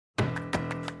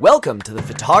Welcome to the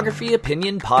Photography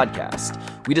Opinion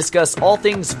Podcast. We discuss all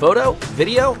things photo,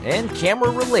 video, and camera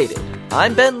related.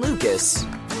 I'm Ben Lucas.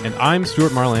 And I'm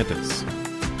Stuart Marlantis.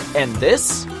 And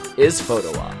this is Photo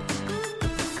Op.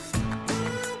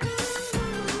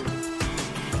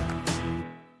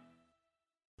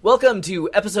 Welcome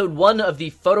to episode 1 of the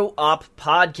Photo Op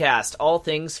Podcast, all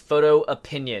things photo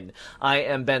opinion. I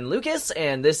am Ben Lucas,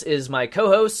 and this is my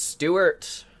co-host,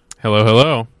 Stuart. Hello,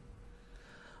 hello.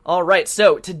 All right,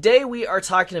 so today we are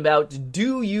talking about,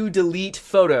 do you delete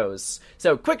photos?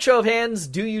 So, quick show of hands,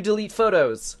 do you delete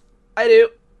photos? I do.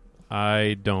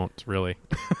 I don't, really.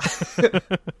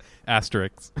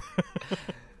 Asterisks.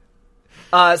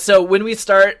 So when we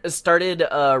started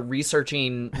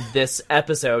researching this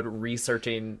episode,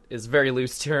 researching is a very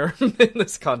loose term in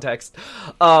this context,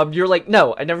 you're like,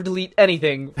 no, I never delete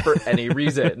anything for any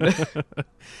reason.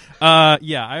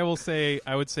 Yeah, I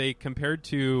would say compared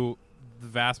to the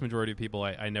vast majority of people,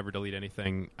 I never delete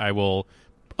anything. I will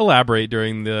elaborate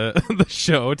during the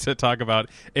show to talk about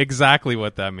exactly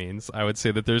what that means. I would say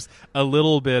that there's a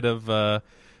little bit of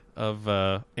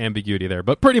ambiguity there,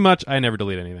 but pretty much I never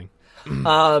delete anything.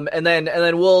 And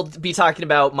then we'll be talking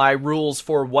about my rules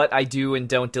for what I do and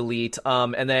don't delete.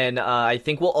 And then I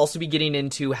think we'll also be getting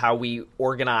into how we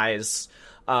organize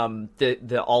all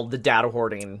the data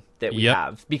hoarding that we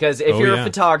have. Because if you're a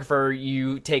photographer,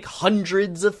 you take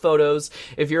hundreds of photos.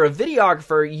 If you're a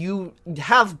videographer, you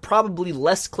have probably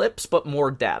less clips but more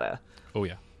data. Oh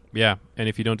yeah. Yeah. And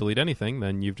if you don't delete anything,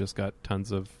 then you've just got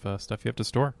tons of stuff you have to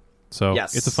store. So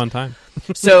It's a fun time.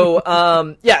 So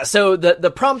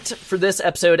the prompt for this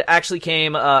episode actually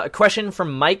came a question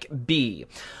from Mike B.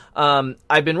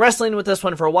 I've been wrestling with this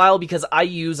one for a while because I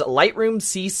use Lightroom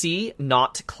CC,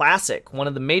 not Classic. One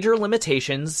of the major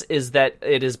limitations is that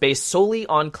it is based solely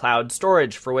on cloud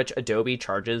storage, for which Adobe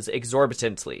charges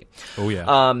exorbitantly. Oh,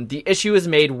 yeah. The issue is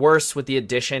made worse with the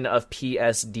addition of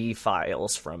PSD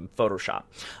files from Photoshop.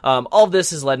 All of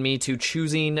this has led me to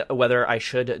choosing whether I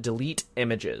should delete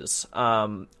images.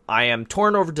 I am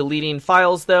torn over deleting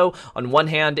files, though. On one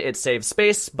hand, it saves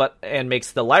space and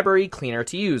makes the library cleaner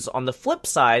to use. On the flip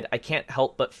side, I can't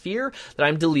help but fear that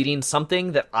I'm deleting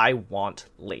something that I want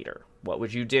later. What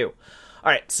would you do?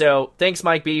 All right, so thanks,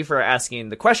 Mike B, for asking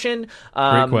the question.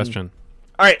 Great question.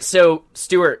 All right, so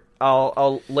Stuart,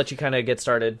 I'll let you kind of get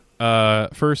started.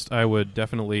 First, I would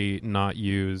definitely not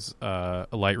use a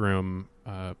Lightroom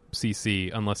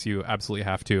CC unless you absolutely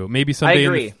have to. Maybe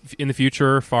someday in the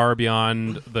future, far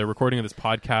beyond the recording of this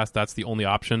podcast, that's the only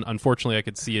option. Unfortunately, I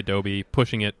could see Adobe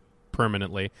pushing it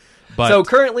permanently. But so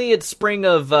currently it's spring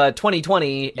of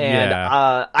 2020, and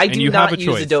I do not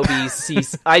use Adobe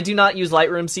CC. I do not use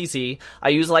Lightroom CC. I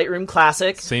use Lightroom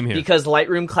Classic. Same here. Because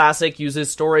Lightroom Classic uses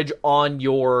storage on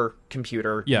your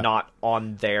computer, not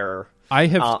on their. I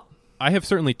have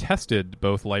certainly tested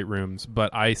both Lightrooms,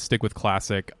 but I stick with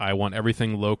Classic. I want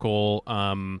everything local.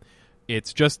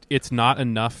 It's not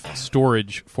enough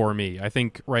storage for me. I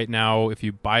think right now, if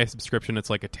you buy a subscription, it's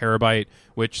like 1 terabyte,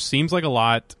 which seems like a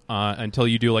lot until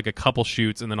you do like a couple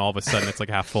shoots, and then all of a sudden it's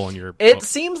like half full in your. It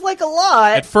seems like a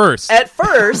lot at first,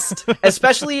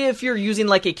 especially if you're using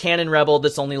like a Canon Rebel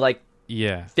that's only like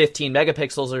 15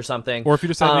 megapixels or something. Or if you're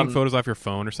just editing photos off your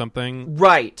phone or something.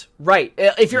 Right.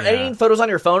 If you're editing photos on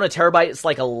your phone, 1 terabyte is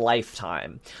like a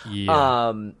lifetime.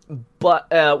 Yeah. But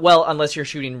unless you're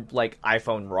shooting like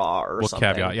iPhone RAW or something.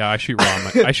 Caveat. Yeah, I shoot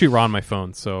RAW. I shoot RAW on my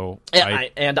phone, so.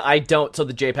 I don't. So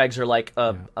the JPEGs are like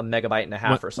a megabyte and a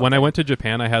half or something. When I went to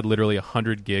Japan, I had literally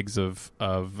 100 gigs of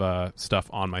stuff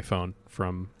on my phone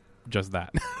from just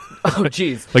that. Oh,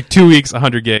 jeez. Like 2 weeks,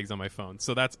 100 gigs on my phone.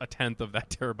 So that's 1/10 of that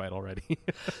terabyte already.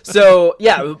 So,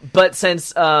 yeah, but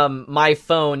since my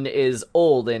phone is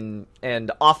old and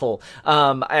awful,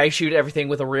 I shoot everything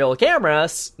with a real camera.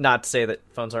 Not to say that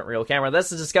phones aren't real camera.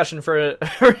 That's a discussion for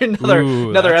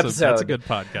another episode. That's a good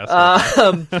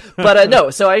podcast. But no,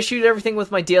 so I shoot everything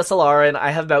with my DSLR, and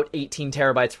I have about 18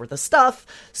 terabytes worth of stuff.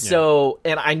 So,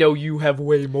 and I know you have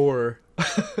way more.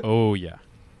 Oh, yeah.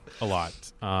 A lot.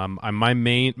 My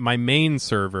main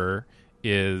server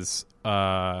is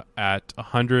at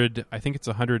 100. I think it's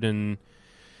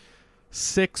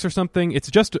 106 or something.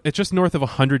 It's just north of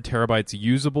 100 terabytes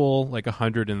usable, like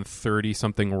 130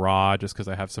 something raw, just because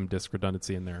I have some disk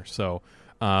redundancy in there. So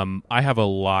I have a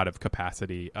lot of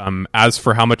capacity. As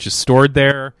for how much is stored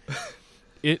there,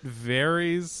 it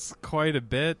varies quite a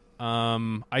bit.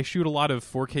 I shoot a lot of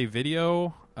 4K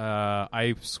video.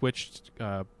 I switched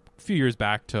few years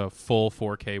back to full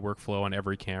 4K workflow on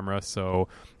every camera. So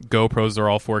GoPros are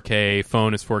all 4K,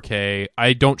 phone is 4K.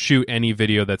 I don't shoot any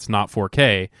video that's not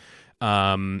 4K.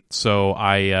 So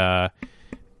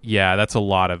Yeah, that's a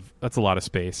lot of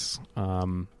space.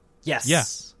 Yes. Yeah.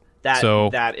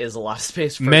 That is a lot of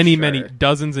space for many, sure. many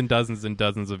dozens and dozens and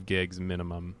dozens of gigs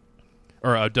minimum.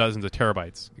 Or dozens of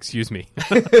terabytes, excuse me.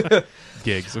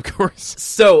 Gigs, of course.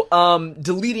 So,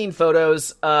 deleting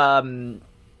photos,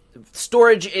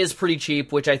 storage is pretty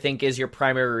cheap, which I think is your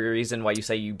primary reason why you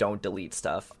say you don't delete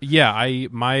stuff. Yeah,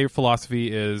 my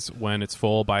philosophy is when it's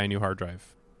full, buy a new hard drive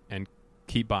and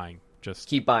keep buying. Just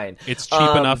keep buying. It's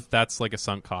cheap enough. That's like a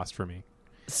sunk cost for me.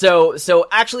 So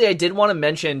actually, I did want to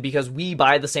mention, because we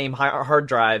buy the same hard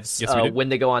drives when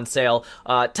they go on sale.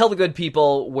 Tell the good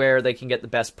people where they can get the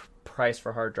best price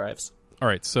for hard drives. All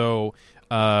right, so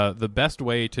the best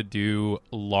way to do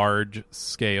large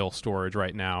scale storage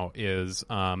right now is,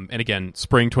 and again,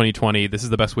 spring 2020, this is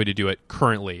the best way to do it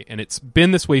currently. And it's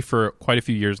been this way for quite a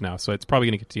few years now, so it's probably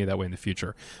going to continue that way in the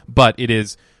future. But it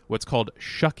is what's called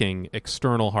shucking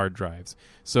external hard drives.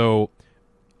 So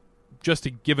just to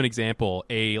give an example,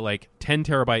 a 10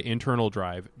 terabyte internal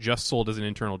drive just sold as an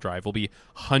internal drive will be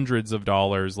hundreds of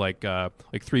dollars, like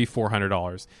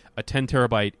 $300-400. A 10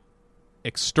 terabyte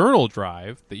external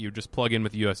drive that you just plug in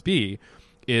with USB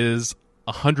is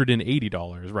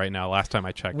 $180 right now. Last time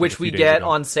I checked, which we get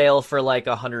on sale for like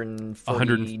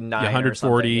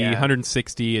 140,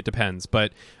 160. It depends,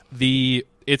 but the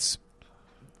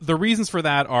reasons for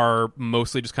that are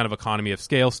mostly just kind of economy of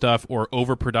scale stuff, or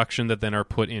overproduction that then are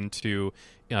put into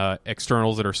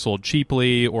externals that are sold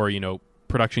cheaply, or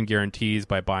production guarantees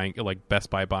by buying, like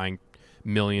Best Buy buying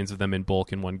millions of them in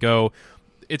bulk in one go.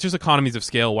 It's just economies of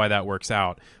scale why that works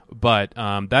out. But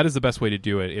that is the best way to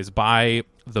do it, is buy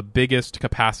the biggest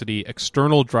capacity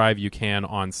external drive you can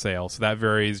on sale. So that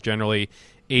varies, generally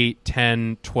 8,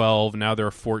 10, 12. Now there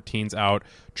are 14s out.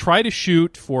 Try to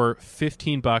shoot for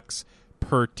 $15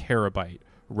 per terabyte,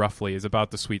 roughly, is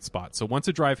about the sweet spot. So once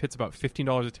a drive hits about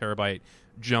 $15 a terabyte,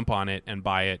 jump on it and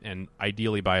buy it, and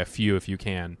ideally buy a few if you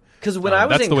can. Because when I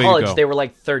was in college, they were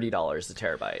like $30 a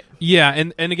terabyte. Yeah,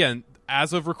 and again,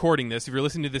 as of recording this, if you're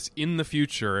listening to this in the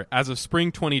future, as of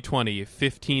spring 2020,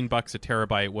 $15 a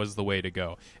terabyte was the way to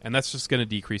go. And that's just going to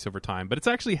decrease over time. But it's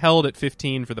actually held at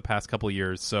 15 for the past couple of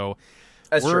years. So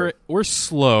we're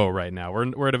slow right now.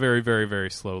 We're at a very, very, very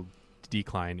slow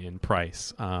decline in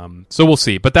price. So we'll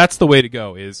see. But that's the way to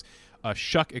go, is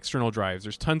shuck external drives.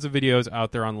 There's tons of videos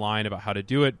out there online about how to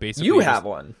do it. Basically, you have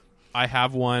one. I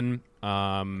have one.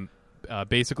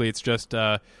 Basically, it's just...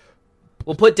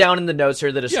 we'll put down in the notes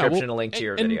here the description a link to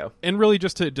your video. And really,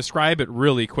 just to describe it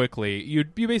really quickly, you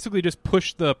basically just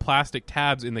push the plastic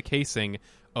tabs in the casing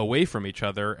away from each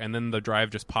other, and then the drive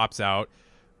just pops out,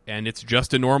 and it's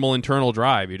just a normal internal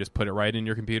drive. You just put it right in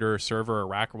your computer or server or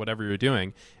rack or whatever you're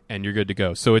doing, and you're good to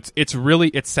go. So it's really,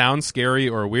 it sounds scary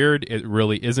or weird. It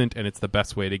really isn't, and it's the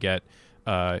best way to get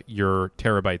your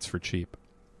terabytes for cheap.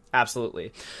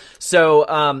 Absolutely. So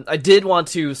I did want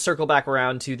to circle back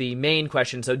around to the main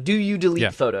question. So do you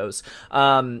delete photos?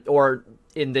 Or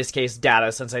in this case,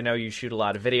 data, since I know you shoot a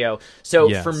lot of video. So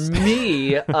for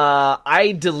me,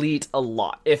 I delete a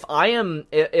lot. If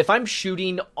I'm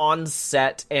shooting on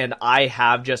set and I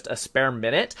have just a spare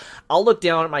minute, I'll look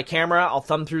down at my camera, I'll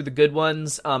thumb through the good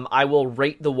ones. I will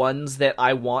rate the ones that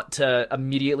I want to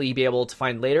immediately be able to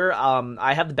find later.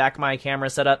 I have the back of my camera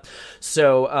set up.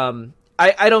 So,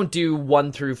 I don't do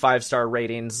 1 through 5 star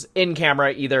ratings in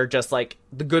camera either, just like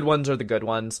the good ones are the good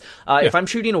ones. If I'm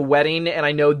shooting a wedding and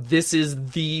I know this is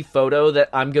the photo that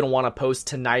I'm going to want to post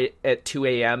tonight at 2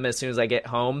 a.m. as soon as I get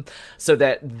home so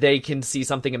that they can see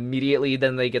something immediately,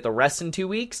 then they get the rest in 2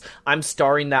 weeks, I'm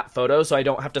starring that photo so I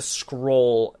don't have to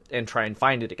scroll and try and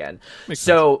find it again. Makes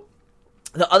sense.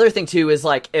 The other thing too is,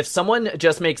 like, if someone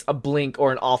just makes a blink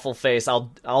or an awful face,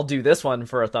 I'll do this one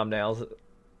for a thumbnail.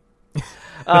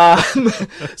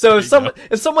 So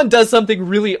if someone does something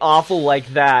really awful like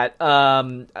that,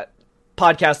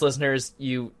 podcast listeners,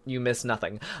 you miss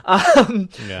nothing.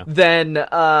 Then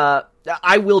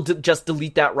I will just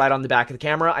delete that right on the back of the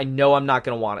camera. I know I'm not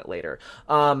going to want it later.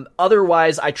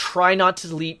 Otherwise, I try not to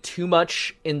delete too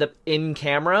much in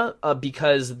camera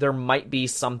because there might be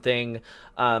something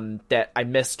that I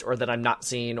missed or that I'm not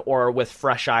seeing, or with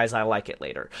fresh eyes I like it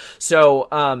later. So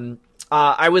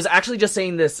I was actually just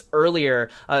saying this earlier.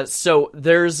 So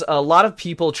there's a lot of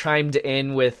people chimed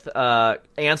in with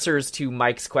answers to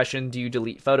Mike's question, do you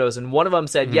delete photos? And one of them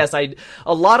said, yes,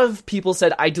 a lot of people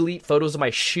said I delete photos of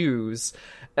my shoes.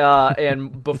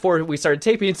 And before we started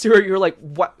taping, Stuart, you were like,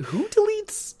 what? Who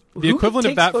deletes? The equivalent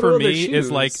of that for me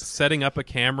is like setting up a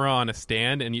camera on a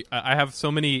stand. And I have so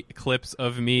many clips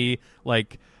of me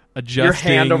like adjusting your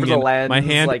hand over the lens, my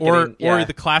hand, like or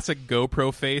the classic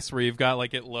GoPro face where you've got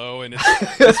like it low and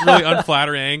it's this really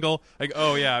unflattering angle. Like,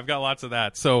 oh yeah, I've got lots of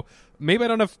that. So maybe I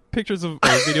don't have pictures of or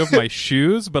video of my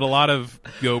shoes, but a lot of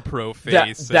GoPro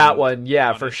face. That one,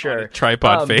 yeah, for sure.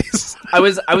 Tripod face. I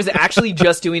was actually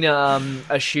just doing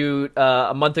a shoot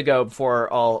a month ago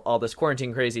before all this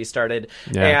quarantine crazy started,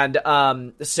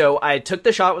 and so I took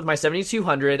the shot with my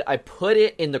 7200. I put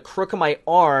it in the crook of my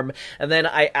arm, and then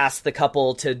I asked the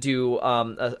couple to do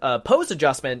a pose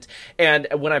adjustment. And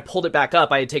when I pulled it back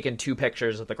up, I had taken 2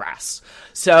 pictures of the grass.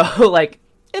 So like.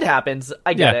 It happens.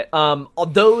 I get it.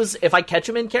 Those, if I catch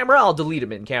them in camera, I'll delete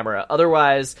them in camera.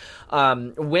 Otherwise,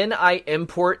 when I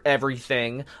import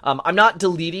everything, I'm not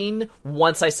deleting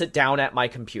once I sit down at my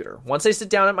computer. Once I sit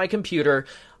down at my computer,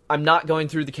 I'm not going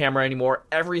through the camera anymore.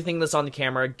 Everything that's on the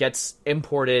camera gets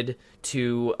imported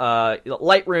to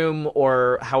Lightroom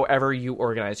or however you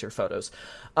organize your photos.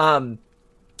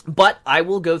 But I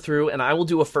will go through and I will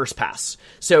do a first pass.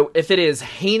 So if it is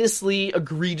heinously,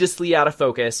 egregiously out of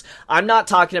focus, I'm not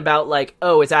talking about like,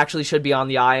 oh, it actually should be on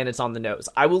the eye and it's on the nose.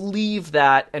 I will leave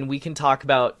that and we can talk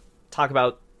about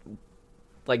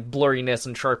like blurriness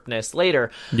and sharpness later.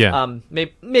 Yeah.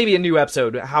 Maybe a new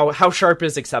episode, how sharp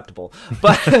is acceptable.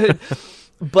 But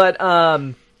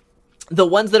the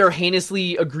ones that are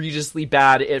heinously, egregiously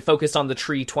bad, it focused on the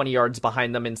tree 20 yards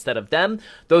behind them instead of them.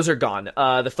 Those are gone.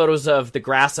 The photos of the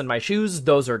grass and my shoes,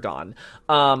 those are gone.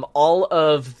 All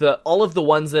of the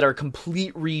ones that are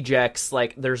complete rejects,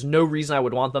 like there's no reason I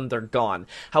would want them, they're gone.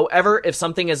 However, if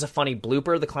something is a funny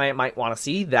blooper the client might want to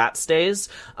see, that stays.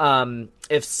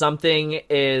 If something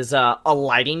is a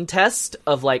lighting test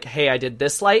of like, hey, I did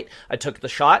this light, I took the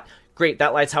shot, great,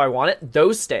 that light's how I want it,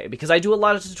 those stay, because I do a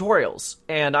lot of tutorials,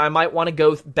 and I might want to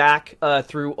go back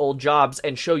through old jobs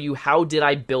and show you how did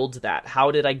I build that,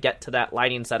 how did I get to that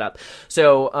lighting setup.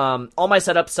 So all my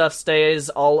setup stuff stays,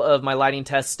 all of my lighting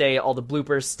tests stay, all the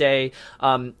bloopers stay.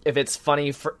 If it's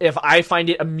funny, if I find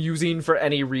it amusing for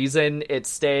any reason, it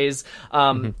stays.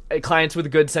 Clients with a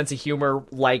good sense of humor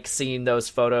like seeing those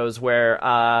photos where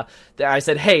I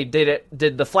said, hey,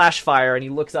 did the flash fire, and he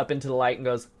looks up into the light and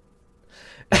goes,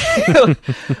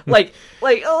 like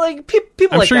people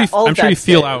like that. I'm sure you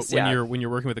feel out when you're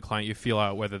working with a client. You feel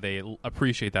out whether they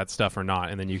appreciate that stuff or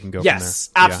not, and then you can go. Yes,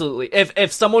 from there. Absolutely. Yeah.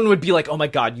 If someone would be like, "Oh my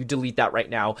god, you delete that right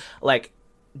now," like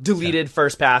deleted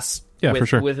first pass. For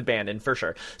sure. With abandon, for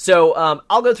sure. So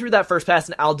I'll go through that first pass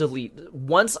and I'll delete.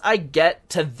 Once I get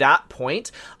to that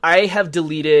point, I have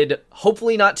deleted,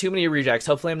 hopefully not too many rejects.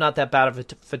 Hopefully I'm not that bad of a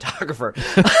photographer.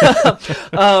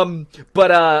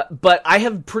 But I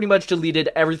have pretty much deleted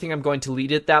everything I'm going to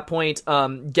delete at that point.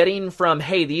 Getting from,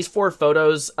 hey, these 4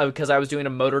 photos, because I was doing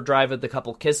a motor drive of the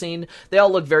couple kissing, they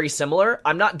all look very similar.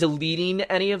 I'm not deleting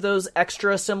any of those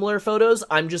extra similar photos.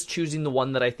 I'm just choosing the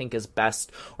one that I think is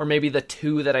best, or maybe the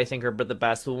 2 that I think are the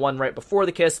best, the one right before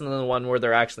the kiss and then the one where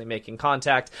they're actually making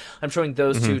contact. I'm showing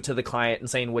those 2 to the client and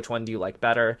saying which one do you like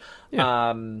better. You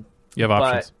have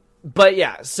options. But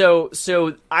yeah, so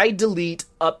I delete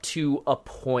up to a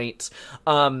point.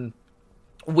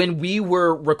 When we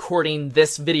were recording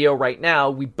this video right now,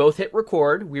 we both hit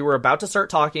record. We were about to start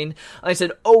talking. And I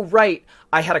said, oh, right,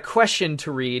 I had a question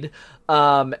to read.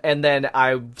 And then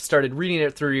I started reading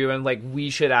it through you, and like,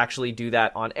 we should actually do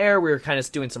that on air. We were kind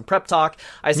of doing some prep talk.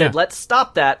 I said, let's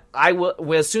stop that. I will,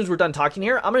 as soon as we're done talking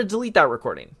here, I'm going to delete that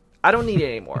recording. I don't need it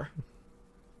anymore.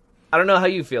 I don't know how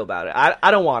you feel about it. I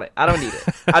don't want it. I don't need it.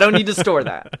 I don't need to store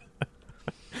that.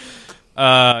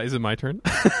 Is it my turn?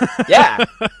 Yeah.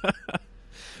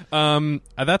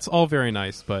 That's all very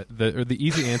nice, but the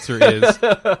easy answer is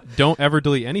don't ever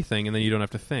delete anything, and then you don't have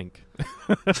to think.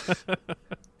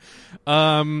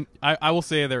 I will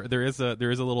say there is a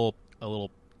little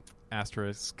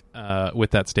asterisk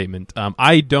with that statement.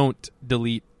 I don't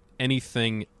delete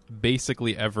anything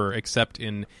basically ever, except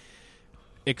in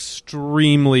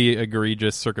extremely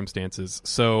egregious circumstances.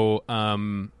 So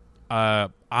I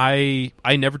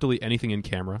never delete anything in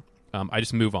camera. I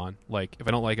just move on. Like, if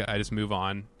I don't like it, I just move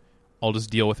on. I'll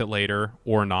just deal with it later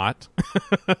or not.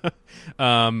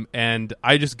 And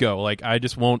I just go. Like, I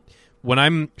just won't. When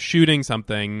I'm shooting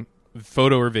something,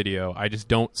 photo or video, I just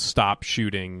don't stop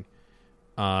shooting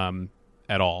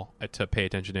at all to pay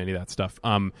attention to any of that stuff,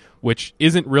 which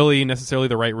isn't really necessarily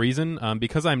the right reason,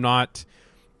 because I'm not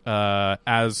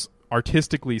as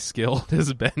artistically skilled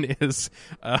as Ben is.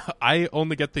 I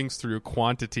only get things through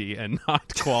quantity and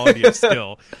not quality of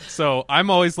skill. So I'm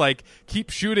always like, keep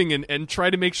shooting and try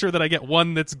to make sure that I get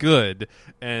one that's good.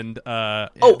 And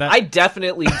I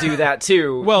definitely do that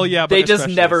too. Well, yeah, but they just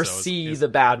never see the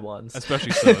bad ones.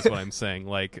 Especially so is what I'm saying.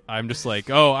 Like, I'm just like,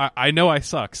 I know I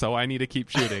suck, so I need to keep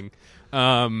shooting.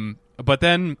 But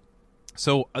then,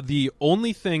 so the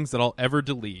only things that I'll ever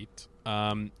delete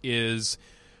is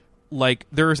like,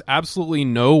 there's absolutely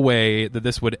no way that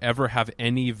this would ever have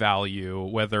any value,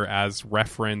 whether as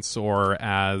reference or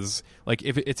as, like,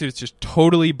 if it's just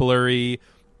totally blurry,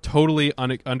 totally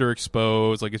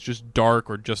underexposed, like it's just dark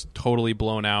or just totally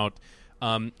blown out.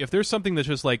 If there's something that's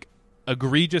just like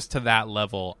egregious to that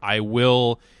level, I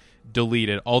will delete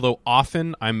it. Although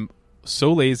often I'm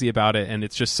so lazy about it, and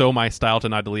it's just so my style to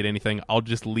not delete anything, I'll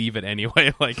just leave it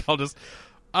anyway. Like, I'll just,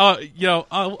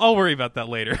 I'll worry about that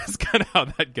later. It's kind of how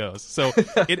that goes. So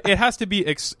it has to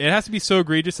be so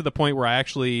egregious to the point where I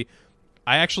actually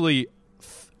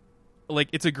like,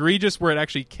 it's egregious where it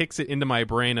actually kicks it into my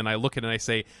brain, and I look at it and I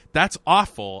say, that's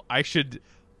awful, I should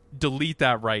delete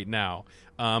that right now.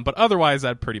 But otherwise,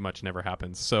 that pretty much never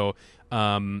happens. So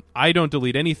I don't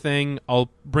delete anything. I'll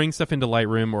bring stuff into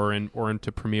Lightroom or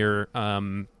into Premiere.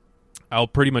 I'll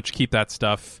pretty much keep that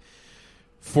stuff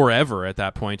forever at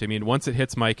that point. I mean, once it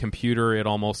hits my computer, it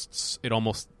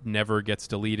almost never gets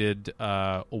deleted.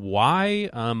 Why?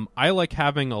 I like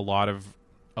having a lot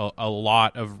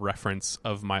of reference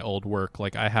of my old work.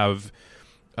 Like, I have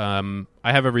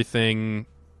everything,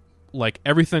 like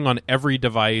everything on every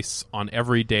device on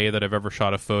every day that I've ever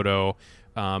shot a photo,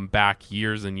 back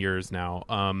years and years now.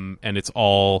 And it's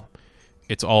all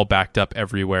backed up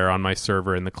everywhere on my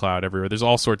server, in the cloud, everywhere. There's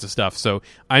all sorts of stuff. So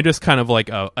I'm just kind of like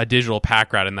a digital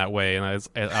pack rat in that way, and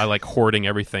I like hoarding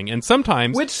everything. And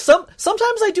sometimes, which sometimes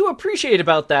I do appreciate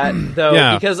about that, though,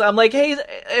 yeah. Because I'm like, hey,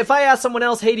 if I ask someone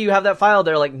else, hey, do you have that file?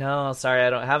 They're like, no, sorry, I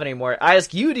don't have it anymore. I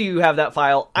ask you, do you have that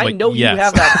file? I like, know yes. you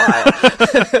have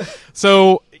that file.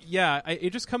 So yeah,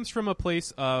 it just comes from a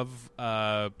place of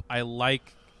I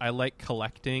like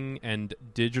collecting, and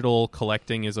digital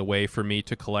collecting is a way for me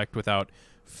to collect without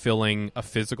filling a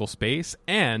physical space.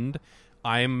 And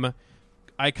I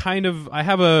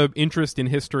have a interest in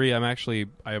history.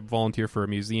 I volunteer for a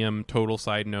museum, total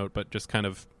side note, but just kind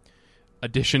of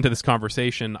addition to this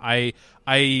conversation.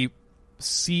 I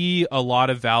see a lot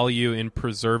of value in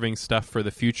preserving stuff for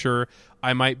the future.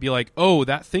 I might be like, oh,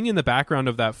 that thing in the background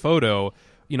of that photo,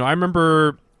 I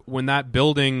remember when that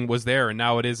building was there and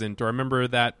now it isn't, or I remember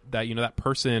that that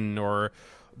person or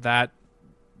that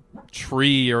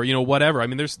tree or whatever. I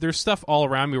mean, there's stuff all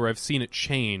around me where I've seen it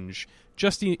change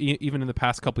just even in the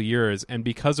past couple of years, and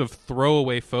because of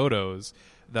throwaway photos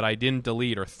that I didn't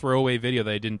delete or throwaway video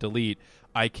that I didn't delete,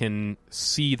 I can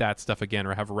see that stuff again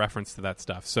or have a reference to that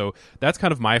stuff. So that's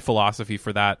kind of my philosophy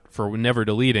for never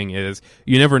deleting, is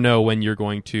you never know when you're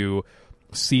going to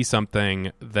see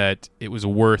something that it was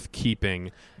worth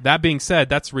keeping. That being said,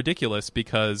 that's ridiculous,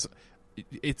 because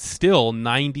it's still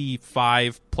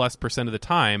 95+% of the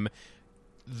time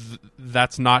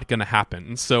that's not going to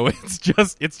happen. So it's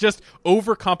just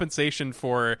overcompensation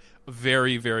for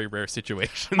very, very rare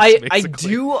situations. I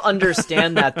do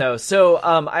understand that, though. So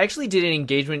I actually did an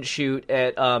engagement shoot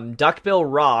at Duckbill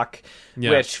Rock,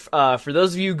 yeah. which for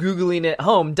those of you Googling at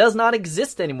home, does not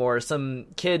exist anymore. Some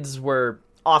kids were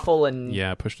awful and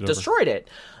pushed it destroyed it.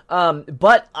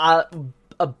 But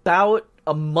about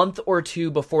a month or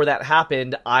two before that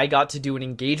happened, I got to do an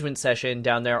engagement session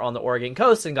down there on the Oregon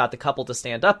coast and got the couple to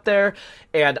stand up there,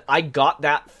 and I got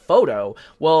that photo.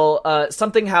 Well,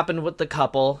 something happened with the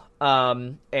couple,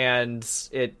 and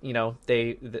it,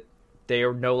 they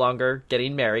are no longer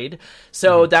getting married.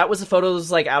 So that was a photo that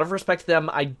was like, out of respect to them,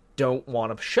 I don't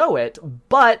want to show it.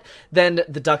 But then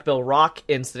the Duckbill Rock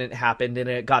incident happened and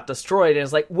it got destroyed, and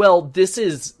it's like, well, this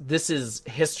is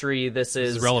history. This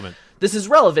is relevant. This is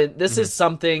relevant. This is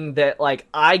something that, like,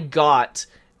 I got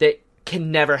that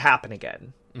can never happen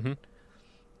again. Mm-hmm.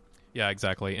 Yeah,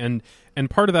 exactly. And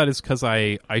part of that is because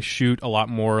I shoot a lot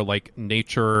more like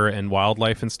nature and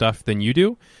wildlife and stuff than you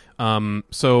do.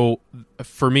 So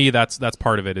for me, that's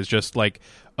part of it, is just like,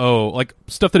 like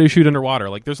stuff that I shoot underwater.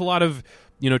 Like, there's a lot of,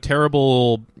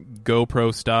 terrible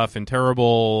GoPro stuff and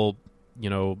terrible,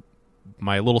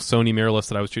 my little Sony mirrorless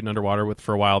that I was shooting underwater with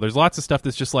for a while. There's lots of stuff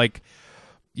that's just like,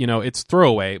 it's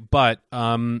throwaway. But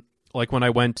like when I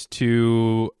went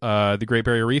to the Great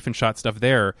Barrier Reef and shot stuff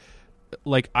there,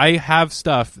 like, I have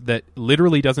stuff that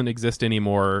literally doesn't exist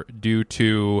anymore due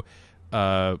to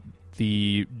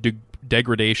the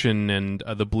degradation and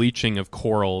the bleaching of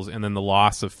corals, and then the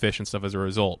loss of fish and stuff as a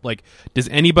result. Like, does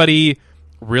anybody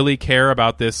really care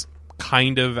about this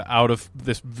kind of out of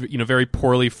this, very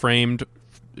poorly framed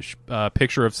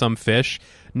picture of some fish?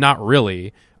 Not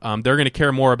really. They're going to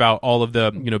care more about all of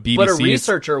the, BBC. But a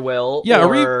researcher will. Yeah,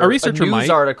 or a researcher news might.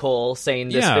 Article saying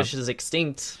this fish is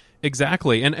extinct.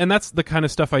 Exactly. And that's the kind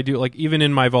of stuff I do. Like, even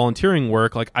in my volunteering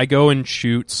work, like, I go and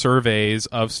shoot surveys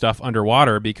of stuff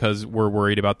underwater because we're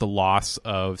worried about the loss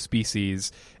of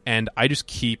species, and I just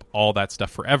keep all that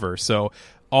stuff forever. So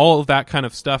all of that kind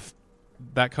of stuff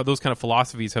those kind of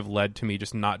philosophies have led to me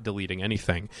just not deleting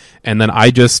anything. And then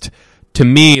to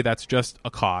me, that's just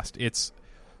a cost. It's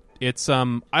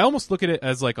I almost look at it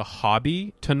as like a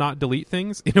hobby to not delete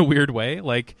things in a weird way.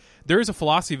 Like, there is a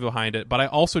philosophy behind it, but I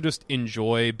also just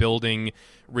enjoy building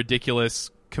ridiculous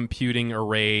computing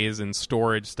arrays and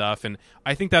storage stuff, and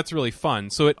I think that's really fun.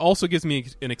 So it also gives me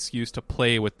an excuse to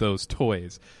play with those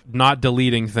toys. Not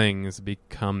deleting things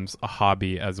becomes a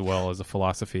hobby as well as a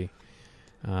philosophy.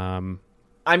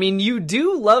 I mean, you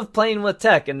do love playing with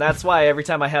tech, and that's why every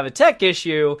time I have a tech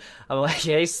issue, I'm like,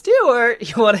 hey, Stuart,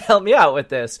 you want to help me out with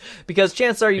this? Because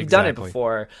chances are you've done it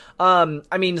before. I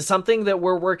mean, something that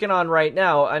we're working on right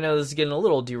now, I know this is getting a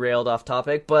little derailed off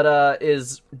topic, but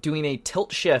is doing a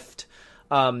tilt shift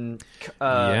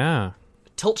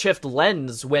tilt shift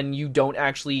lens when you don't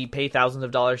actually pay thousands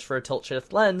of dollars for a tilt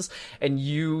shift lens, and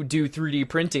you do 3D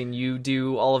printing, you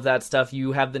do all of that stuff,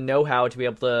 you have the know-how to be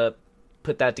able to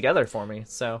put that together for me.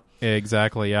 So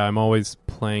exactly, yeah, I'm always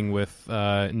playing with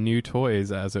new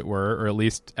toys, as it were, or at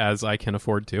least as I can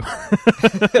afford to.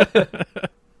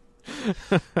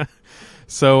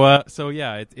 So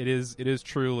yeah, it is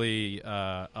truly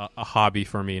a hobby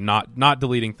for me. Not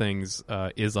deleting things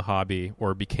is a hobby,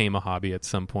 or became a hobby at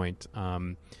some point.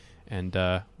 Yeah,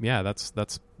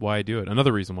 that's why I do it.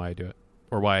 Another reason why I do it,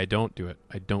 or why I don't do it.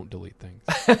 I don't delete things.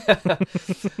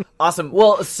 Awesome.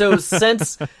 Well, so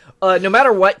since no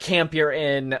matter what camp you're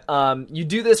in, you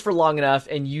do this for long enough,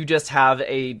 and you just have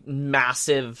a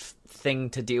massive thing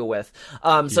to deal with.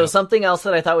 So something else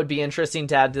that I thought would be interesting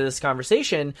to add to this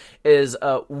conversation is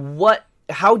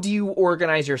how do you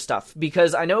organize your stuff?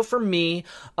 Because I know for me,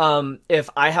 if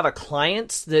I have a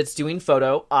client that's doing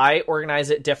photo, I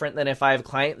organize it different than if I have a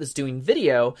client that's doing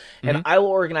video, and I will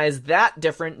organize that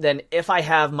different than if I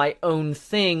have my own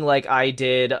thing, like I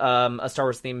did a Star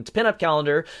Wars themed pinup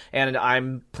calendar, and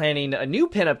I'm planning a new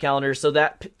pinup calendar, so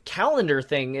that calendar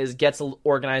thing gets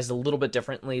organized a little bit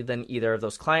differently than either of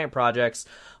those client projects.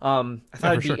 I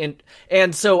thought it'd be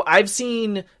and so I've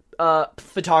seen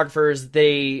photographers,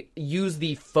 they use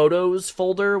the photos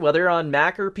folder, whether on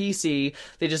Mac or PC.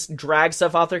 They just drag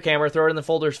stuff off their camera, throw it in the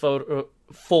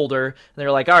folder, and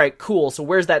they're like, all right, cool, so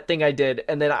where's that thing I did?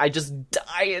 And then I just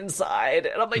die inside,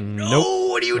 and I'm like, no, nope,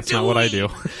 what are you doing? That's not what I do.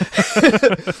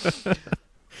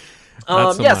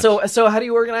 So how do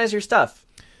you organize your stuff?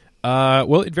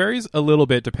 Well, it varies a little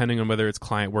bit depending on whether it's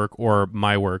client work or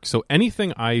my work. So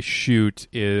anything I shoot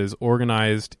is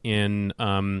organized in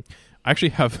I actually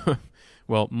have,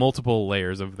 multiple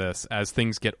layers of this as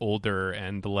things get older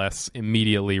and less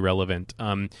immediately relevant.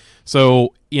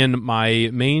 So in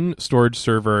my main storage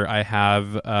server, I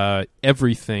have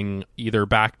everything either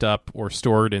backed up or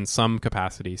stored in some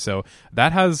capacity. So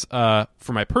that has,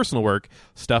 for my personal work,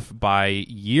 stuff by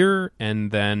year, and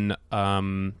then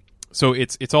so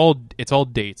it's all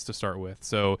dates to start with.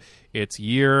 So it's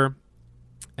year,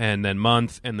 and then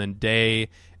month, and then day,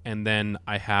 and then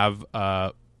I have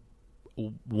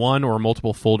one or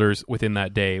multiple folders within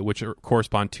that day, which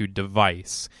correspond to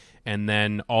device, and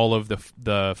then all of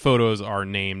the photos are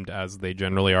named as they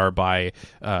generally are by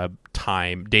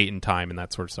date and time, and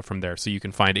that sort of stuff from there. So you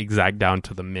can find exact down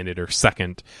to the minute or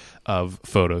second of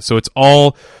photos. So it's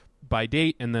all by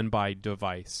date and then by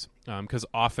device. Because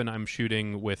often I'm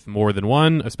shooting with more than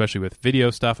one, especially with video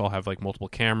stuff. I'll have like multiple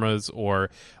cameras,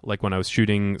 or like when I was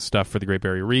shooting stuff for the Great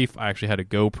Barrier Reef, I actually had a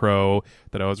GoPro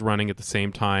that I was running at the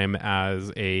same time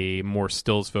as a more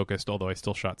stills focused, although I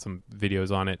still shot some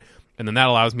videos on it. And then that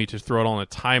allows me to throw it all in a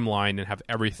timeline and have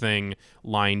everything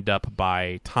lined up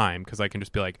by time, because I can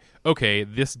just be like, okay,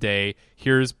 this day,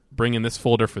 here's bring in this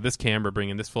folder for this camera, bring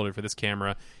in this folder for this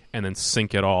camera, and then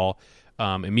sync it all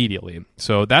immediately.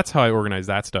 So that's how I organize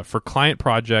that stuff. For client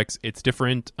projects, it's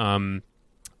different.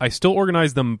 I still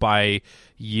organize them by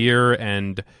year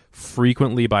and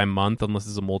frequently by month, unless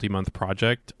it's a multi-month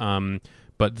project.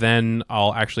 But then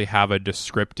I'll actually have a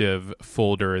descriptive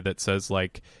folder that says,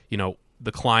 like,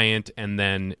 the client, and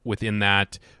then within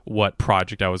that, what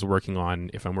project I was working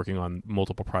on, if I'm working on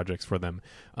multiple projects for them.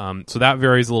 So that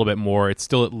varies a little bit more. It's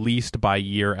still at least by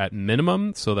year at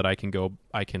minimum, so that I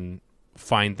can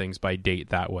find things by date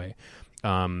that way.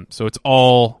 So it's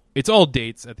all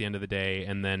dates at the end of the day,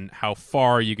 and then how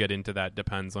far you get into that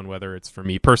depends on whether it's for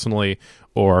me personally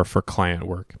or for client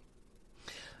work.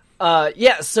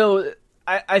 So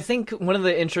I think one of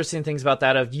the interesting things about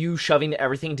that, of you shoving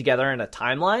everything together in a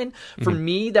timeline, for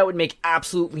me, that would make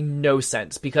absolutely no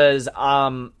sense, because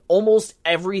almost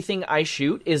everything I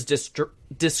shoot is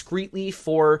discreetly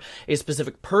for a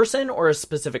specific person or a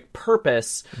specific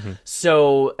purpose.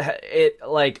 So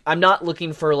I'm not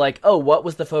looking for like, oh, what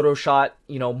was the photo shot,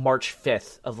 March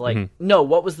 5th of like, no,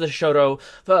 what was the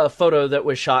photo that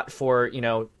was shot for,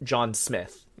 John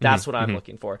Smith? That's what I'm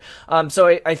looking for.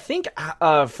 So I think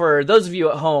for those of you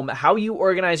at home, how you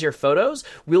organize your photos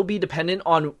will be dependent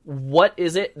on what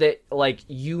is it that like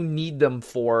you need them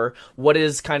for, what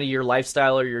is kind of your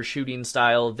lifestyle or your shooting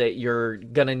style that you're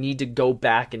going to need to go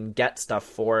back and get stuff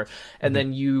for. And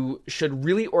then you should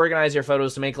really organize your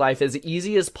photos to make life as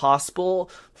easy as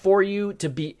possible for you to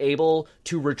be able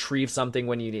to retrieve something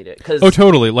when you need it. Oh,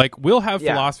 totally. Like, we'll have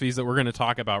philosophies that we're going to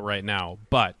talk about right now,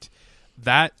 but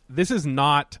this is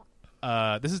not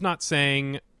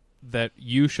saying that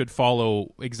you should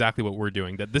follow exactly what we're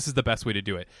doing, that this is the best way to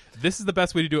do it. This is the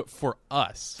best way to do it for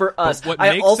us. For us. But what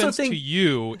makes sense to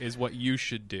you is what you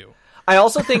should do. I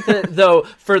also think that, though,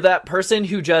 for that person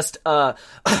who just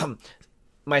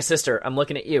my sister, I'm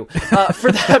looking at you.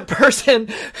 For that person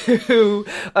who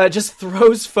just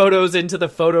throws photos into the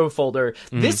photo folder,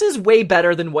 this is way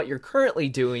better than what you're currently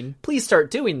doing. Please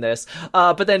start doing this,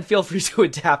 but then feel free to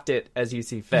adapt it as you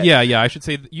see fit. Yeah, I should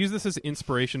say use this as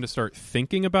inspiration to start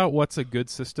thinking about what's a good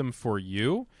system for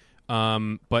you.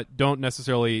 But don't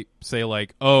necessarily say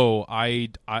like, oh, I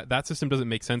that system doesn't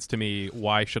make sense to me.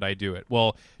 Why should I do it?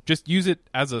 Well, just use it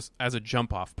as a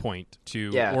jump off point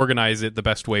to organize it the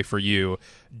best way for you.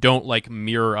 Don't like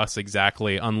mirror us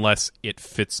exactly unless it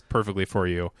fits perfectly for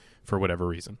you for whatever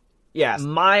reason. Yeah,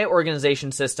 my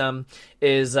organization system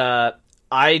is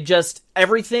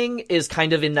everything is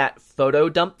kind of in that photo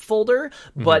dump folder,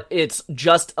 but it's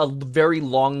just a very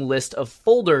long list of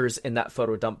folders in that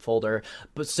photo dump folder.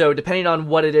 But so depending on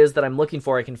what it is that I'm looking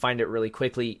for, I can find it really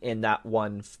quickly in that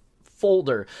one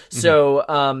folder.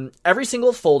 So every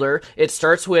single folder, it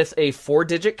starts with a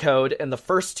 4-digit code, and the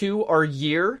first two are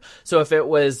year. So if it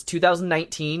was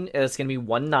 2019, it's going to be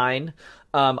 19.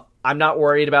 I'm not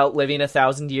worried about living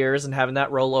 1,000 years and having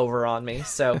that roll over on me.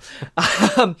 So,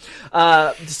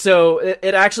 so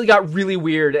it actually got really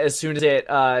weird as soon as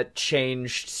it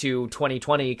changed to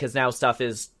 2020, because now stuff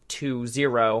is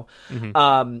 20.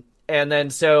 And then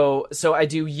so I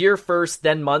do year first,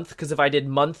 then month, because if I did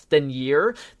month, then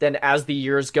year, then as the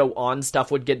years go on,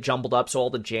 stuff would get jumbled up. So all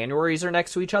the Januaries are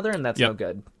next to each other, and that's no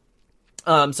good.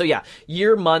 So yeah,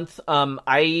 year, month,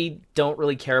 I don't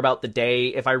really care about the day.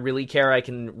 If I really care, I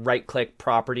can right click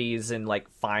properties and like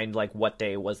find like what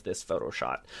day was this photo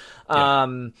shot.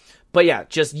 But yeah,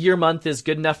 just year, month is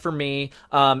good enough for me.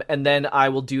 And then I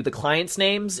will do the client's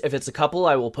names. If it's a couple,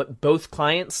 I will put both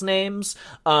clients' names.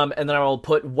 And then I will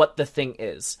put what the thing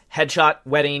is: headshot,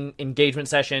 wedding, engagement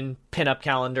session, pinup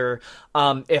calendar.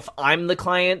 If I'm the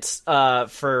client,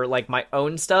 for like my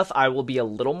own stuff, I will be a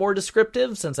little more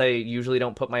descriptive since I usually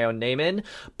don't put my own name in.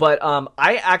 But,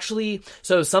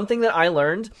 so something that I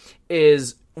learned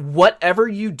is whatever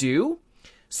you do,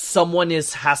 someone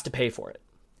has to pay for it.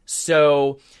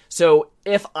 So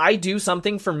if I do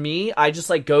something for me, I just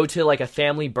like go to like a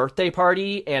family birthday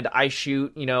party and I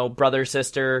shoot, brother,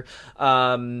 sister,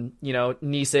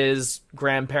 nieces,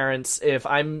 grandparents. If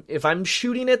I'm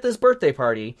shooting at this birthday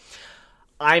party,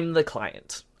 I'm the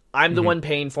client. I'm the one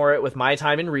paying for it with my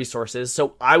time and resources.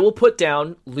 So I will put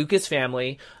down Lucas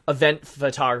family, event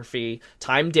photography,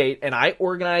 time, date, and I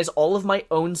organize all of my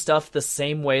own stuff the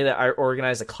same way that I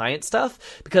organize the client stuff,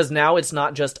 because now it's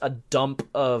not just a dump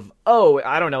of,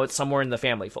 it's somewhere in the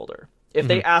family folder. If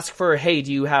they ask for, hey,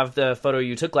 do you have the photo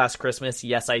you took last Christmas?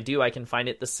 Yes, I do. I can find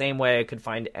it the same way I could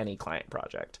find any client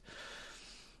project.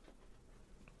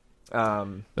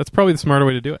 That's probably the smarter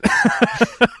way to do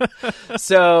it.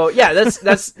 So yeah,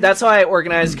 that's how I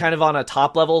organize kind of on a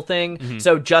top level thing.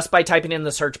 So just by typing in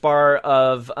the search bar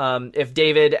of if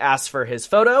David asks for his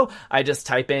photo, I just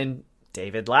type in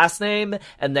David last name,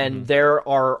 and then there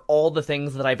are all the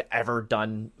things that I've ever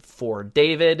done for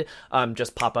David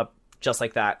just pop up just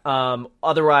like that.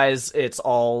 Otherwise, it's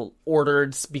all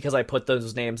ordered because I put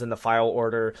those names in the file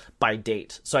order by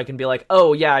date. So I can be like,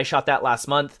 oh, yeah, I shot that last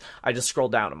month. I just scroll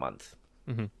down a month.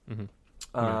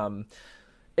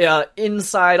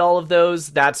 Inside all of those,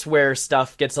 that's where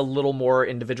stuff gets a little more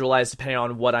individualized depending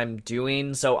on what I'm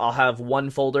doing. So I'll have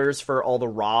one folders for all the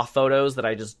raw photos that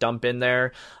I just dump in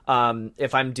there.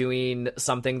 If I'm doing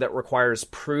something that requires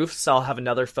proofs, I'll have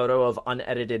another photo of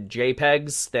unedited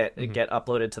JPEGs that get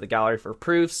uploaded to the gallery for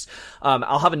proofs.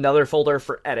 I'll have another folder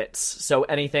for edits. So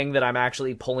anything that I'm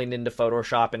actually pulling into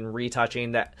Photoshop and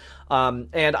retouching that.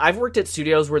 And I've worked at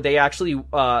studios where they actually,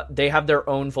 they have their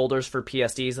own folders for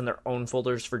PSDs and their own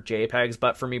folders for JPEGs.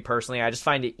 But for me personally, I just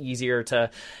find it easier to,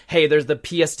 hey, there's the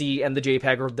PSD and the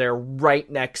JPEG, or they're right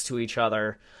next to each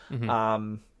other.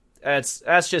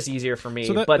 That's just easier for me.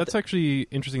 So but that's actually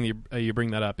interesting that you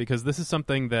bring that up, because this is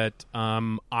something that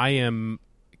I am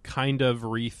kind of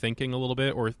rethinking a little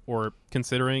bit, or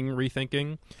considering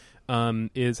rethinking,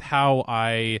 is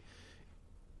how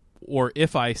or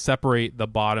if I separate the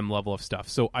bottom level of stuff.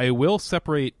 So I will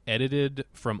separate edited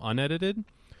from unedited.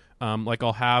 Like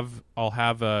I'll have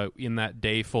in that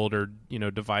day folder,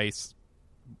 device,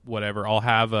 whatever, I'll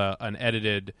have an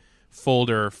edited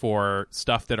folder for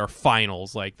stuff that are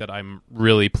finals, like that I'm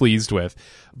really pleased with.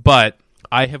 But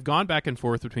I have gone back and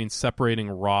forth between separating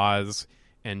RAWs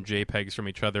and JPEGs from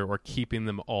each other, or keeping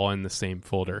them all in the same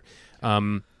folder.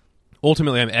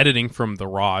 Ultimately, I'm editing from the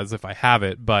RAWs if I have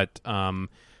it, but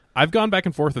I've gone back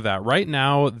and forth with that. Right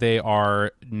now, they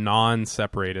are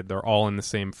non-separated. They're all in the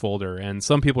same folder. And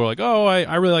some people are like, oh,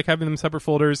 I really like having them separate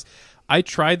folders. I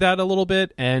tried that a little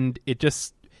bit, and it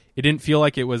didn't feel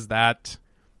like it was that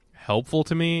helpful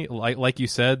to me. Like you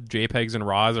said, JPEGs and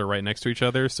RAWs are right next to each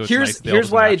other, so it's nice to be able here's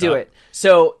to why I match do up. it.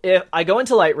 So if I go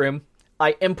into Lightroom,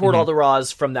 I import all the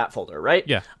RAWs from that folder, right?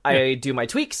 Yeah. I do my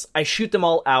tweaks. I shoot them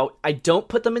all out. I don't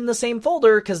put them in the same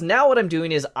folder, because now what I'm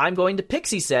doing is I'm going to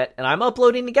Pixieset and I'm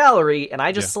uploading to gallery, and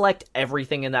I just select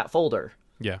everything in that folder.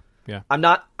 Yeah. I'm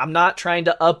not trying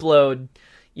to upload,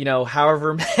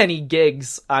 however many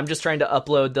gigs. I'm just trying to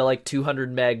upload the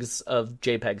 200 megs of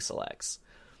JPEG selects.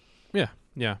 Yeah.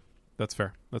 That's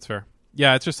fair.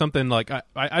 Yeah, it's just something like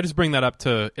I just bring that up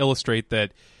to illustrate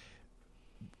that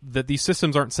these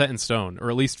systems aren't set in stone, or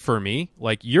at least for me.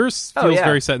 Like yours feels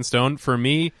very set in stone. For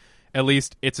me, at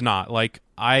least, it's not. Like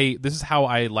this is how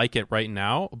I like it right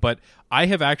now, but I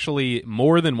have actually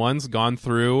more than once gone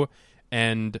through,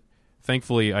 and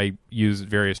thankfully I use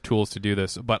various tools to do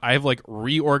this, but I've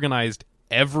reorganized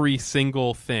every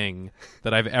single thing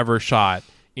that I've ever shot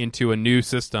into a new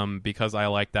system because I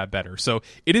like that better. So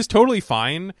it is totally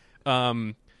fine.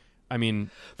 Assuming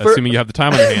you have the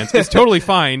time on your hands, it's totally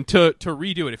fine to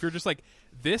redo it. If you're just like,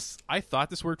 I thought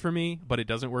this worked for me, but it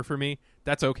doesn't work for me,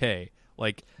 that's okay.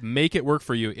 Make it work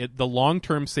for you. The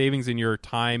long-term savings in your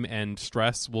time and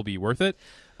stress will be worth it.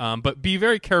 But be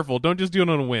very careful. Don't just do it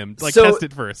on a whim. Test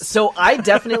it first. So I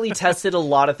definitely tested a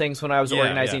lot of things when I was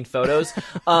organizing photos.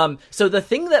 So the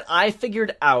thing that I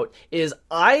figured out is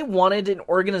I wanted an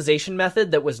organization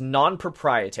method that was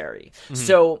non-proprietary. Mm-hmm.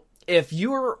 So if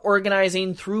you were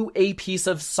organizing through a piece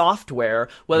of software,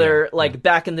 whether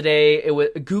back in the day,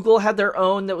 Google had their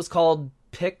own that was called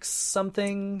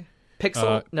Pixel?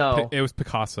 No. It was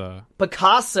Picasa.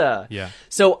 Picasa. Yeah.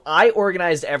 So I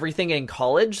organized everything in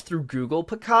college through Google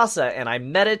Picasa, and I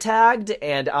meta tagged,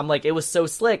 and I'm like, it was so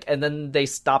slick. And then they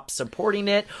stopped supporting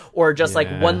it, or just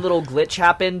one little glitch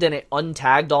happened and it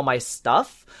untagged all my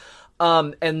stuff.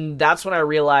 And that's when I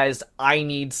realized I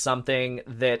need something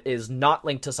that is not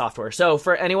linked to software. So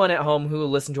for anyone at home who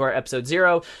listened to our episode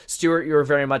 0, Stuart, you're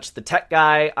very much the tech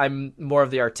guy. I'm more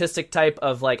of the artistic type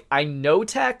of I know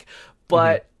tech,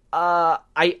 but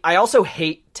I also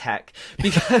hate tech,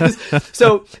 because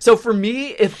so for me,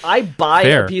 if I buy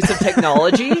a piece of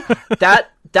technology,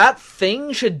 that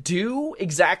thing should do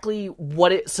exactly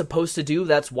what it's supposed to do.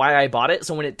 That's why I bought it.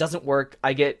 So when it doesn't work,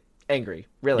 I get angry,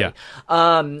 really. Yeah.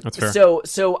 That's fair.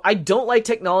 So I don't like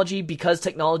technology because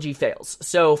technology fails.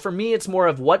 So for me, it's more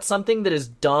of what's something that is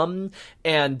dumb,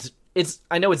 and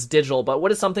I know it's digital, but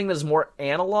what is something that is more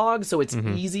analog, so it's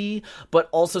easy, but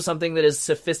also something that is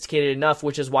sophisticated enough,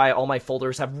 which is why all my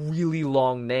folders have really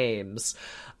long names.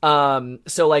 So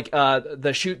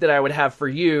the shoot that I would have for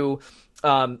you,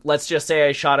 let's just say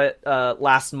I shot it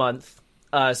last month.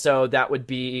 So that would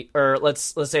be, or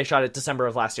let's say I shot it December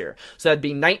of last year. So that'd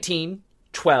be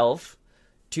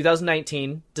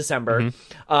 2019, December.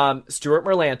 Stuart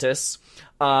Merlantis,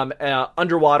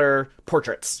 underwater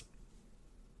portraits.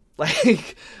 So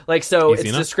Easy it's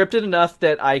enough. descriptive enough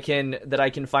that I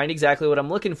can find exactly what I'm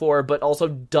looking for, but also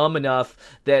dumb enough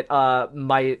that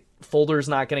my folder's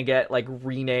not going to get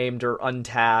renamed or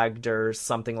untagged or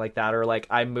something like that, or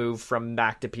I move from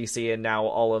Mac to PC and now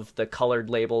all of the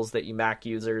colored labels that you Mac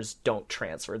users don't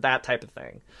transfer, that type of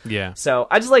thing. Yeah. So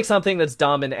I just like something that's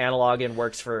dumb and analog and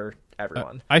works for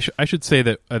everyone. I should say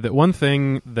that that one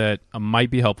thing that might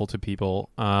be helpful to people,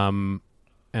 and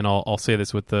I'll say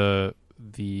this with the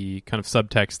kind of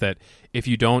subtext that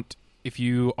if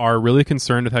you are really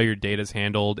concerned with how your data is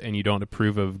handled and you don't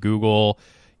approve of Google,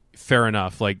 fair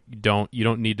enough. Like, you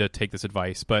don't need to take this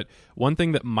advice. But one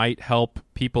thing that might help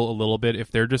people a little bit,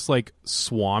 if they're just like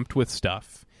swamped with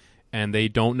stuff and they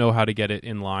don't know how to get it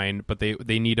in line, but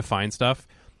they need to find stuff,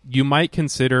 you might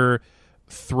consider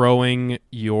throwing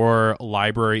your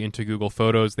library into Google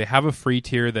Photos. They have a free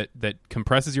tier that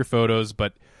compresses your photos,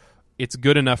 but it's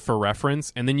good enough for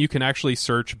reference. And then you can actually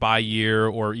search by year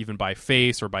or even by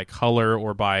face or by color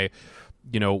or by,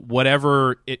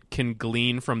 whatever it can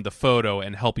glean from the photo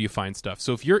and help you find stuff.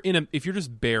 So if you're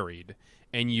just buried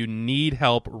and you need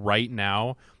help right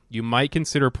now, you might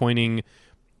consider pointing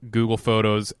Google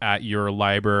Photos at your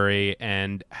library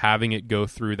and having it go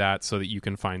through that so that you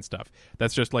can find stuff.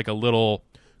 That's just like a little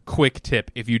quick tip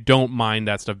if you don't mind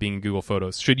that stuff being in Google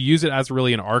Photos. Should you use it as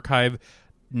really an archive?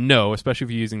 No, especially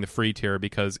if you're using the free tier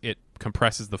because it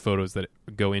compresses the photos that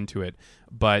go into it.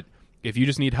 But if you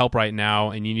just need help right now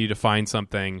and you need to find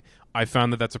something, I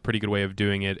found that that's a pretty good way of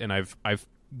doing it, and I've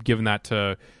given that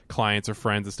to clients or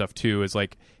friends and stuff too, is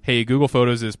like, hey, Google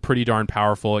Photos is pretty darn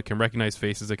powerful. It can recognize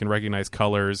faces, it can recognize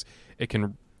colors, it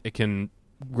can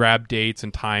grab dates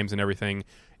and times and everything.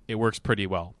 It works pretty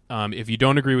well. If you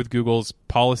don't agree with Google's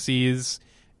policies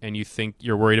and you think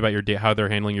you're worried about your how they're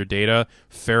handling your data,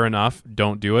 fair enough,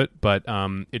 don't do it, but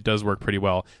it does work pretty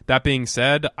well. That being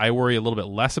said, I worry a little bit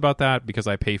less about that because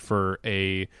I pay for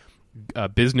a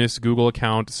business Google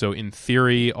account. So in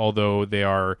theory, although they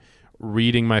are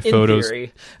reading my photos in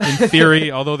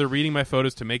theory, although they're reading my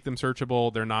photos to make them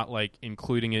searchable, they're not like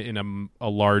including it in a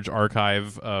large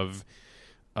archive of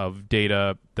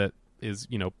data that is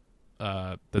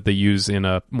that they use in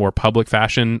a more public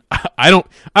fashion. I don't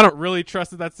really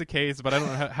trust that that's the case, but I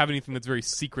don't have anything that's very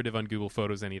secretive on Google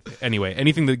Photos anyway.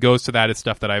 Anything that goes to that is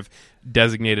stuff that I've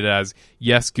designated as,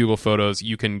 yes, Google Photos,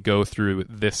 you can go through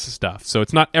this stuff. So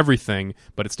it's not everything,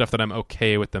 but it's stuff that I'm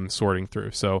okay with them sorting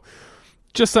through. So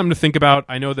just something to think about.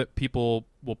 I know that people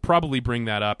will probably bring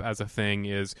that up as a thing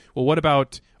is, well, what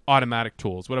about automatic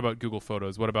tools? What about Google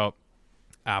Photos? What about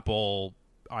Apple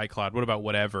iCloud? What about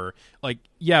whatever? Like,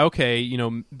 yeah, okay,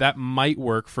 that might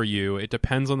work for you. It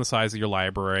depends on the size of your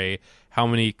library, how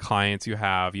many clients you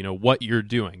have, what you're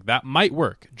doing. That might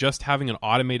work. Just having an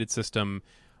automated system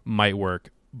might work,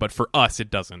 but for us, it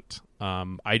doesn't.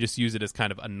 I just use it as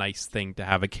kind of a nice thing to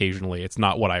have occasionally. It's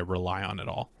not what I rely on at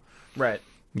all. Right.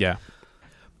 Yeah.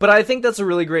 But I think that's a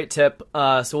really great tip.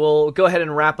 So we'll go ahead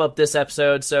and wrap up this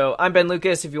episode. So I'm Ben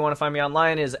Lucas. If you want to find me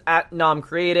online, is at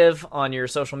NomCreative on your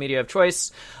social media of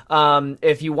choice.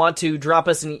 If you want to drop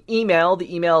us an email,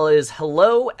 the email is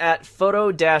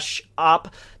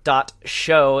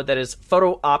hello@photo-op.show. That is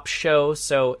photo op show.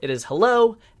 So it is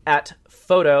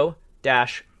hello@photo-op.show.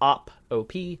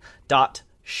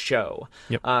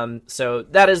 Yep. So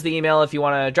that is the email if you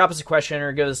want to drop us a question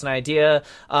or give us an idea.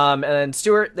 And then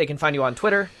Stuart, they can find you on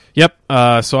Twitter. Yep.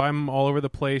 So I'm all over the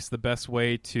place. The best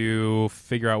way to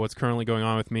figure out what's currently going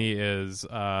on with me is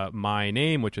my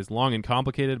name, which is long and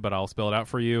complicated, but I'll spell it out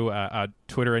for you.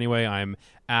 Twitter anyway, I'm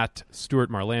at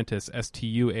Stuart Marlantes,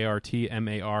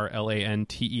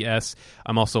 StuartMarlantes.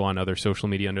 I'm also on other social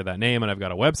media under that name, and I've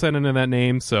got a website under that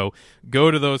name. So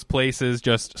go to those places.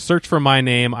 Just search for my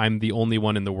name. I'm the only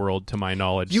one in the world, to my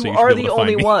knowledge. You so are the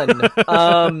only one.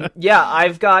 Yeah,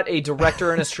 I've got a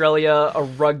director in Australia, a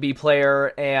rugby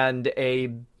player, and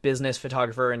a business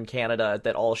photographer in Canada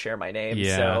that all share my name.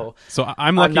 Yeah. So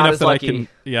I'm lucky enough that lucky. I can.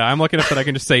 Yeah, I'm lucky enough that I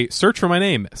can just say search for my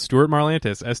name, Stuart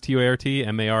Marlantes,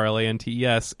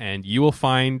 StuartMarlantes, and you will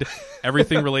find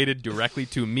everything related directly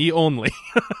to me only.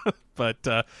 But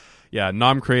yeah,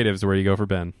 Nom Creative is where you go for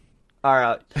Ben. All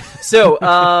right. So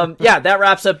yeah, that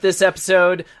wraps up this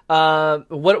episode.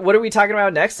 What are we talking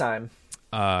about next time?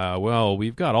 Well,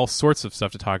 we've got all sorts of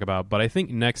stuff to talk about, but I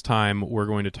think next time we're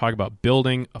going to talk about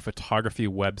building a photography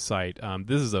website.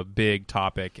 This is a big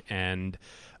topic, and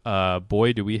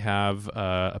boy, do we have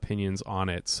opinions on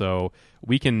it. So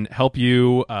we can help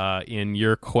you in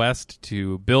your quest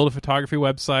to build a photography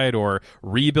website or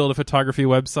rebuild a photography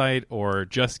website or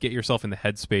just get yourself in the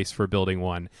headspace for building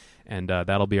one. And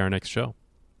that'll be our next show.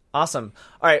 Awesome.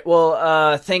 All right.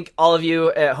 Well, thank all of you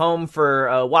at home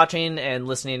for watching and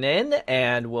listening in,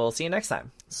 and we'll see you next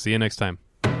time. See you next time.